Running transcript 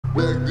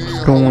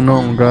What's going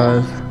on,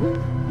 guys?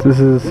 This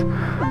is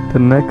the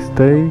next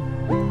day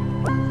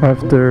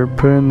after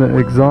putting the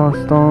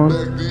exhaust on.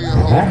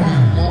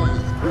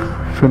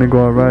 Finna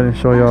go out ride and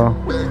show y'all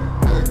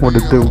what to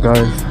do,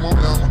 guys.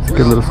 Let's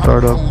get a little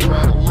start up.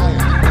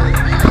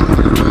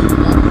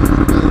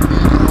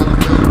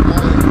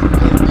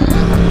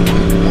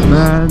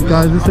 Man,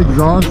 guys, this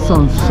exhaust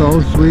sounds so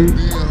sweet.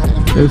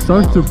 It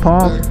starts to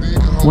pop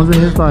once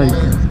it hits like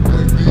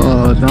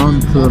down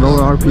to the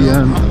lower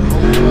RPM.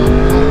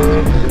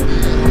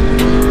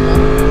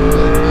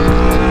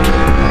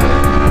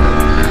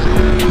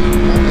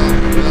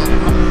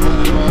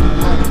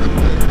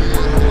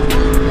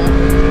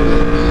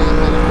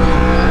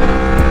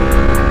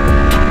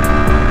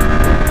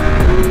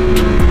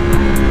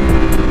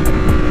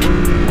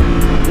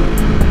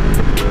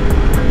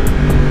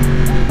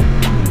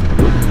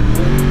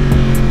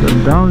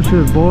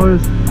 Downshift,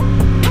 boys.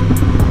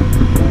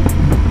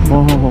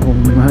 Oh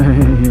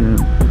man,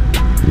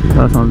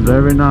 that sounds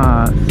very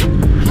nice.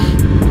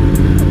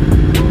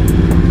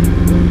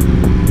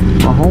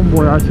 My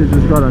homeboy actually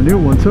just got a new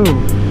one too.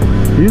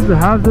 He used to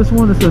have this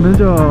one. It's a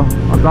Ninja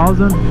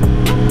 1000.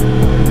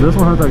 This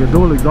one has like a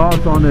dual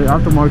exhaust on it,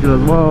 aftermarket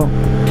as well.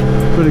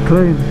 Pretty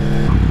clean.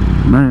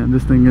 Man,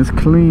 this thing is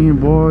clean,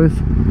 boys.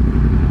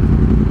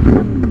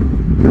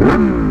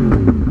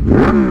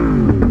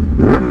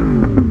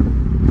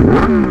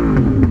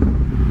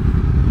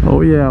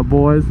 Oh yeah,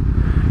 boys,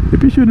 it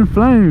be shooting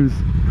flames.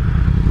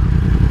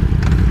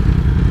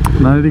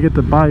 Now I need to get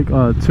the bike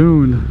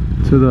tuned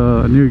to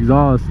the new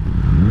exhaust.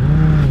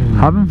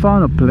 Haven't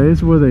found a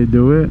place where they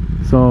do it,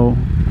 so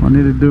I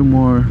need to do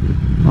more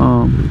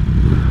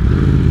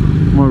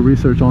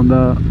research on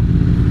that.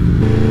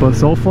 But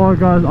so far,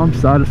 guys, I'm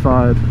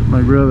satisfied.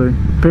 Like, really,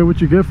 pay what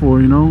you get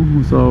for, you know.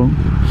 So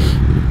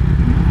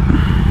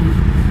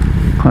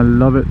I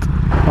love it.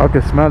 I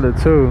can smell it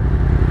too.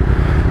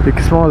 You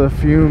can smell the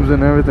fumes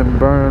and everything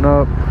burning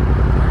up.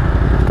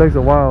 It takes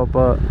a while,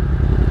 but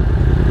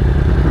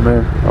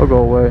man, I'll go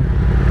away.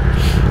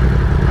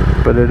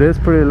 But it is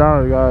pretty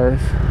loud, guys.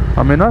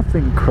 I mean,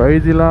 nothing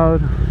crazy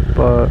loud,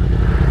 but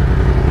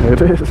it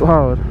is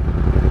loud.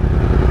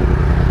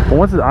 But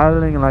once it's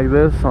idling like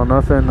this on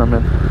nothing, I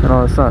mean, you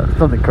know, it's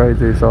nothing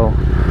crazy, so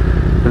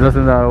it's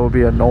nothing that will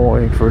be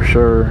annoying for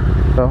sure.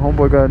 The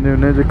homeboy got a new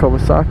Ninja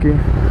Kawasaki,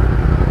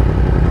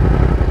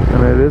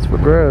 and it is for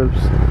grabs.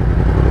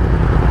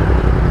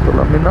 So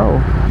let me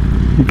know.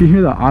 You can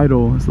hear the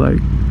idle. It's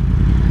like,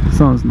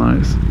 sounds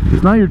nice.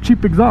 It's not your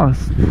cheap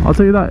exhaust, I'll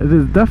tell you that. It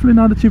is definitely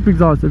not a cheap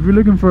exhaust. If you're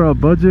looking for a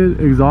budget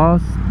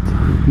exhaust,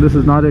 this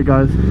is not it,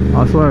 guys.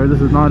 I swear, this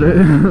is not it.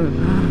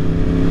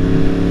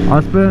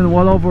 I spent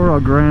well over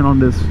 $1,000 on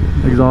this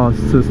exhaust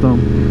system.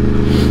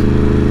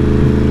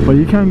 But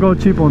you can't go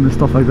cheap on this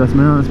stuff like this,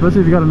 man. Especially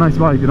if you got a nice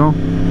bike, you know.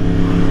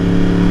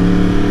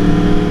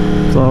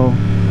 So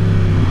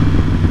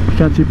you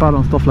can't cheap out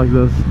on stuff like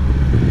this,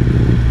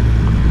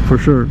 for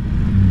sure.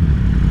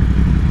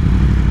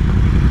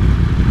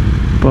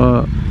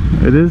 But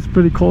it is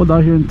pretty cold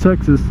out here in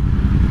Texas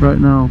right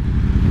now.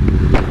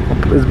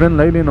 It's been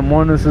lately in the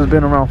mornings, it's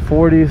been around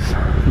 40s.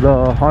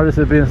 The hardest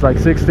it's been is like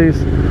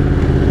 60s.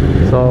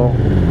 So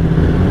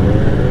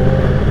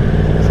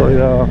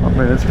yeah, I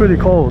mean, it's pretty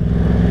cold.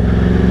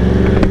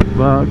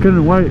 But I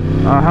couldn't wait.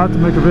 I had to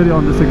make a video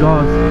on this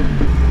exhaust.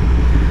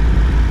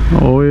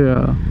 Oh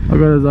yeah, I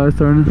got his eyes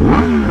turning.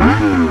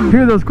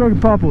 Hear those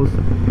cracking popples.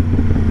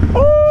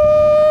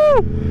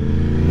 Oh!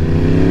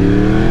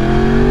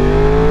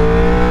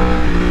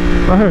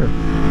 Right here.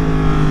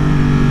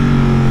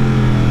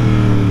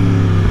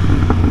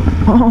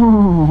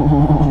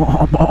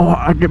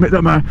 Oh, give me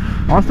that, man.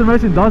 Austin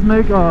Racing does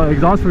make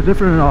exhaust for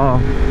different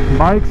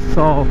bikes.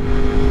 So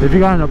if you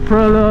got an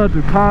Aprilia,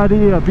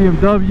 Ducati, a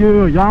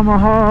BMW, a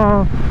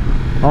Yamaha,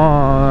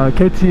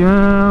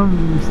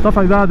 KTM, stuff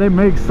like that, they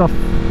make stuff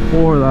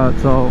for that.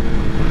 So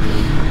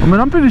I mean,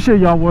 I'm pretty sure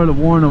y'all were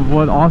warned of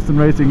what Austin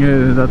Racing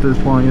is at this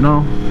point, you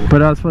know.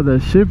 But as for the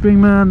shipping,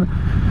 man,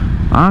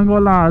 I ain't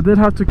gonna lie, I did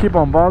have to keep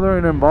on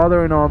bothering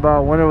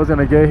about when it was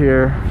gonna get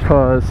here,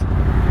 because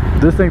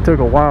this thing took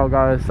a while,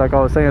 guys. Like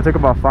I was saying, it took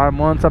about 5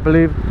 months, I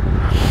believe,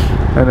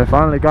 and it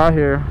finally got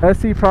here.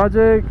 SC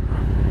Project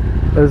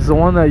is the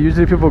one that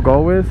usually people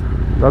go with.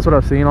 That's what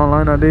I've seen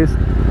online, at least.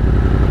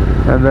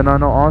 And then I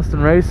know Austin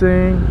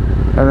Racing,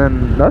 and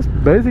then that's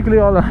basically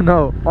all I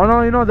know. Oh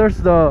no, you know, there's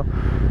the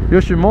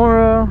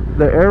Yoshimura,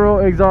 the Aero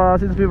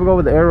exhaust. I see some people go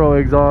with the Aero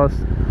exhaust.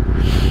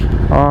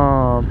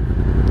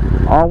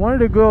 I wanted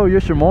to go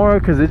Yoshimura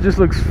because it just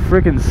looks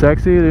freaking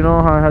sexy. You know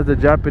how it has the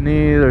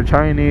Japanese or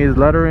Chinese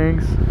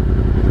letterings.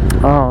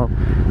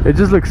 It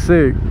just looks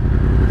sick.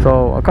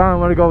 So I kind of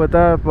want to go with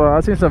that, but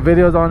I've seen some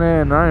videos on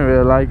it and I didn't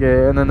really like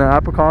it. And then the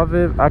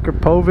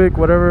Akrapovic,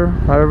 whatever,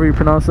 however you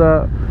pronounce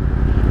that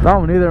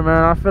one either,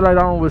 man. I feel like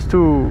that one was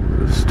too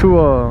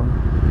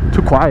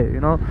quiet, you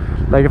know.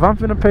 Like, if I'm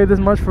finna pay this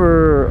much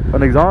for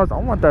an exhaust, I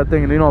want that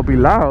thing to, you know, be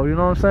loud, you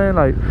know what I'm saying?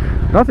 Like,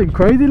 nothing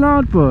crazy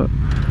loud, but,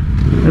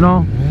 you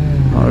know,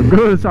 a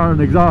good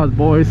sounding exhaust,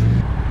 boys.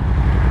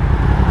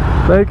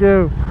 Thank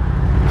you.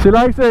 She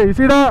likes it. You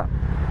see that?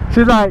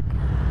 She's like,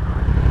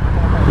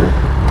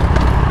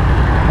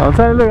 I'm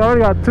telling you, look, I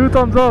already got 2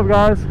 thumbs up,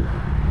 guys.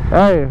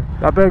 Hey,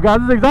 y'all better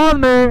got this exhaust,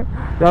 man.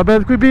 Y'all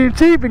better quit being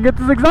cheap and get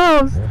this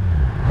exhaust.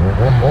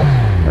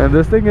 And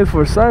this thing is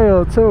for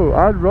sale too.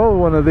 I rode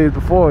one of these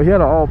before. He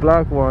had an all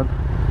black one.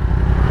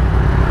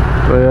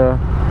 But yeah,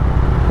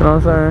 you know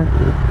what I'm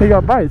saying? He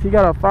got bikes. He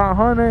got a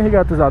 500. He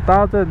got this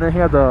 1000, and then he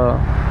had the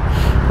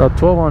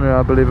 1200,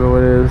 I believe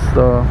it is.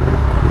 The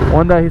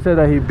one that he said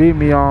that he beat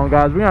me on,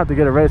 guys. We have to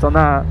get a race on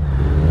that.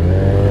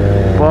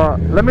 But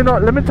let me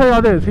tell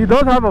y'all this. He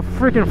does have a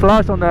freaking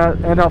flash on that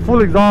and a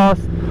full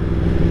exhaust.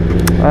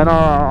 And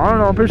I don't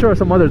know, I'm pretty sure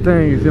some other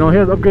things. You know, he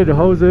has upgraded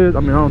hoses. I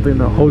mean, I don't think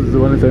the hoses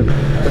do anything.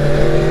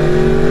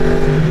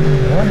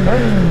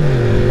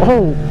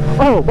 Oh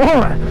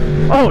boy.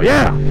 Oh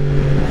yeah.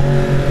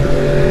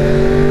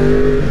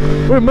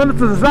 We're minutes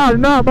to the side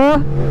now,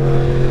 boy.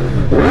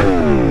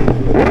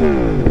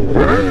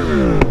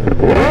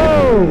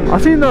 Oh, I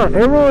seen the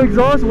aero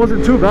exhaust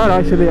wasn't too bad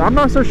actually. I'm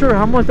not so sure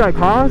how much that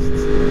costs,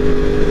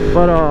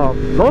 but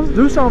those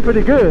do sound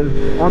pretty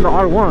good on the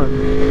R1.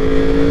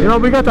 You know,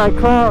 we got that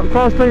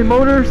cross-plane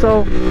motor,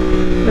 so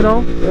you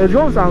know it's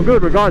gonna sound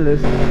good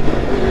regardless.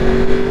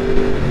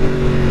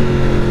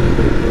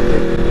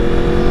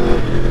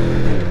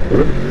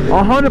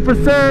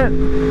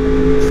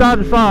 100%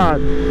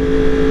 satisfied.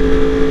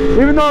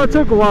 Even though it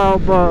took a while,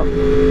 but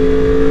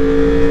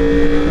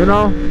you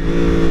know,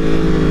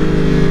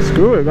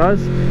 screw it,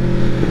 guys.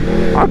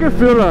 I can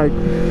feel like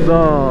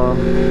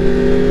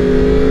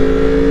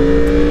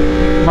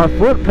my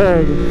foot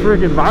peg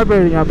freaking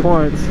vibrating at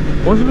points.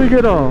 Once we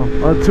get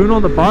a tune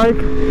on the bike,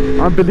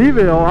 I believe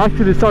it'll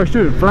actually start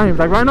shooting flames.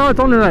 Like right now it's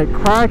only like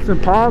cracks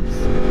and pops,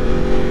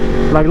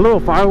 like little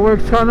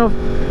fireworks kind of.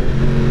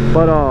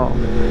 But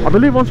I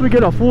believe once we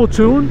get a full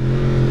tune,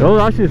 it'll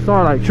actually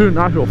start like shooting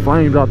actual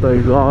flames out the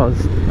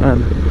exhaust.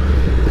 And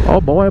oh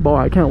boy,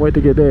 I can't wait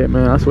to get there,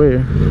 man, I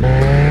swear.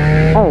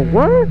 Oh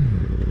what?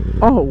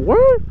 Oh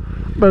what?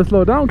 Better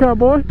slow down,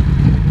 cowboy.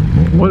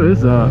 What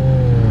is that?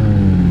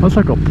 That's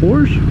like a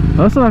Porsche?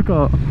 That's like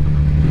a,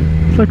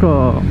 it's like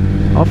a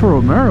Alfa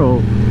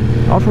Romeo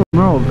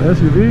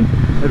SUV.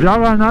 If y'all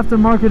got an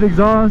aftermarket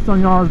exhaust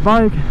on y'all's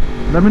bike,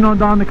 let me know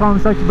down in the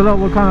comment section below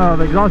what kind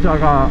of exhaust y'all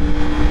got.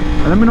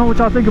 And let me know what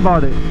y'all think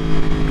about it.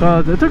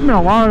 Cause it took me a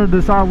while to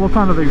decide what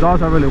kind of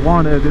exhaust I really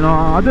wanted. You know,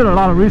 I did a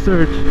lot of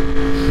research.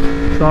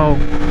 So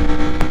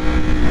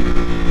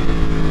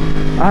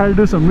I had to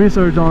do some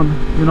research on,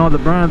 you know, the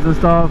brands and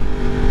stuff.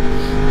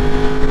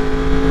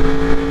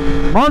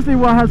 Mostly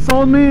what had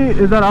sold me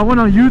is that I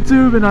went on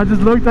YouTube and I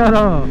just looked at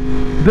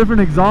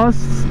different exhaust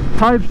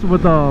types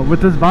with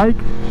this bike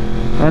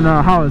and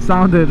how it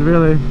sounded,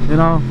 really, you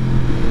know.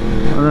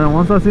 And then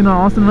once I seen the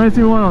Austin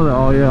Racing one, I was like,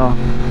 oh yeah,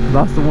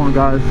 that's the one,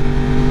 guys.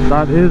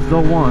 That is the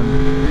one.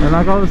 And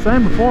like I was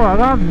saying before, I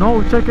got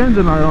no check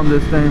engine light on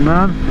this thing,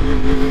 man.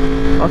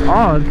 That's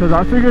odd, because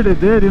I figured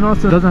it did, you know,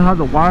 so it doesn't have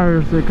the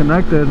wires they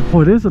connected.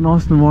 Oh, it is an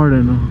Aston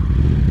Martin.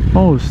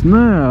 Oh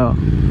snap.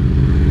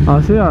 I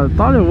see, I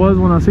thought it was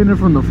when I seen it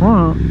from the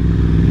front.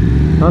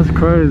 That's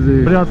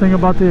crazy. What do y'all think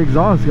about the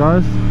exhaust,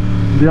 guys?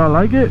 Do y'all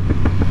like it?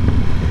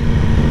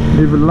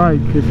 Leave a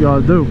like if y'all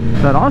do.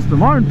 That Aston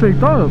Martin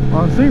picked up.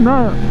 I've seen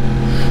that.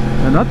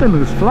 And that thing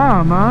looks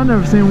fly, man. I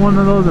never seen one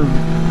of those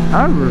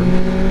ever.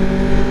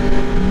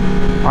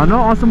 I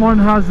know Aston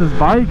Martin has this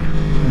bike,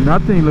 and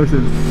that thing looks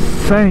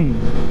insane.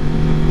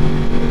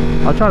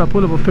 I'll try to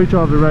pull up a picture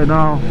of it right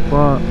now,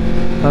 but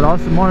that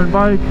Aston Martin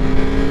bike,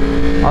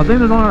 I think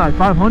there's only like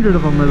 500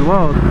 of them as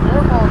well.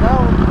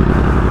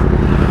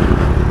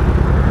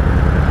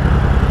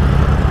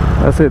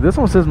 That's it. This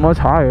one says much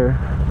higher.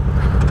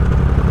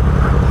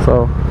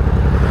 So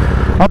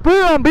I'll put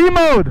it on B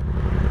mode.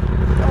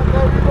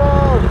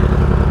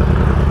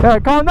 Yeah,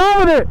 calm down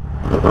with it.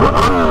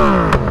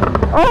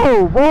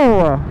 Oh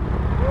boy.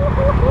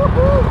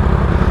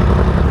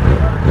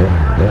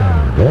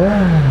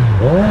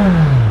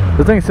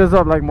 The thing sits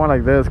up like more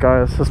like this,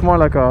 guys. It's more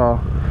like a,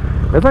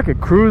 it's like a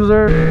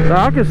cruiser.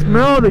 I can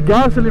smell the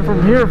gasoline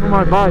from here from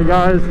my bike,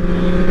 guys.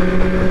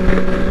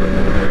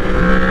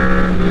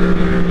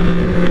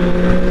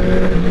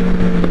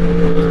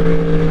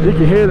 You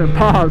can hear them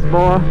pops,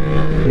 boy.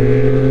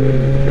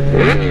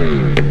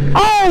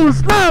 Oh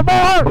snap, boy!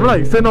 I'm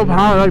like sitting up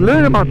high, like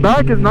literally my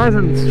back is nice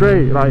and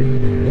straight. Like,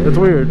 it's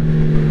weird.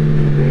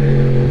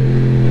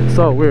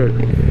 So weird.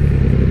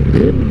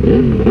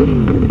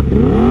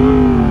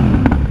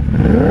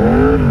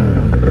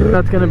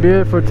 That's gonna be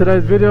it for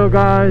today's video,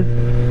 guys.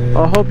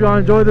 I hope y'all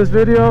enjoyed this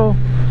video.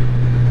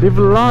 Leave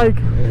a like,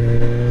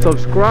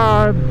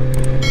 subscribe,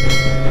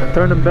 and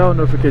turn the bell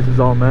notifications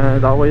on,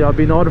 man. That way y'all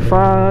be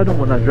notified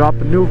when I drop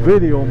a new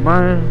video,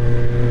 man.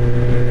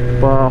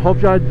 But I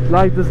hope y'all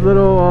like this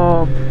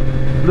little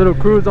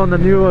cruise on the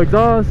new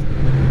exhaust.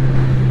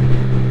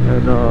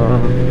 And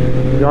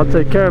y'all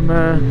take care,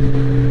 man.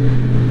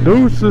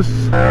 Deuces.